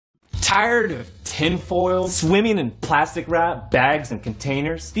Tired of tinfoil, swimming in plastic wrap, bags, and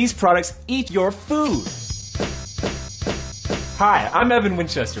containers? These products eat your food. Hi, I'm Evan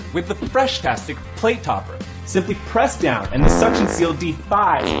Winchester with the Freshtastic Plate Topper. Simply press down and the suction seal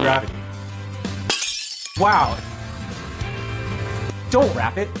defies gravity. Wow. Don't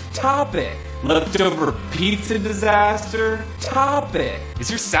wrap it, top it. Leftover pizza disaster? Top it. Is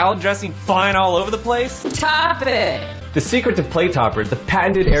your salad dressing flying all over the place? Top it. The secret to Plate Topper is the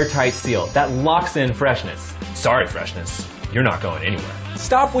patented airtight seal that locks in freshness. Sorry, freshness. You're not going anywhere.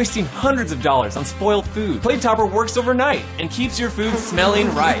 Stop wasting hundreds of dollars on spoiled food. Plate Topper works overnight and keeps your food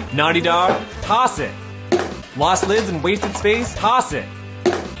smelling right. Naughty dog? Toss it. Lost lids and wasted space? Toss it.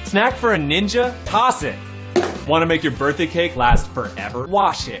 Snack for a ninja? Toss it. Want to make your birthday cake last forever?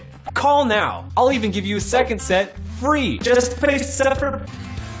 Wash it. Call now. I'll even give you a second set free. Just pay separate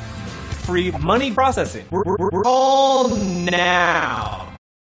free money processing. Call now.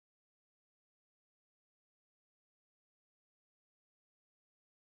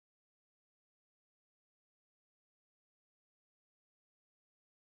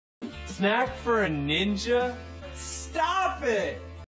 Snack for a ninja? Stop it!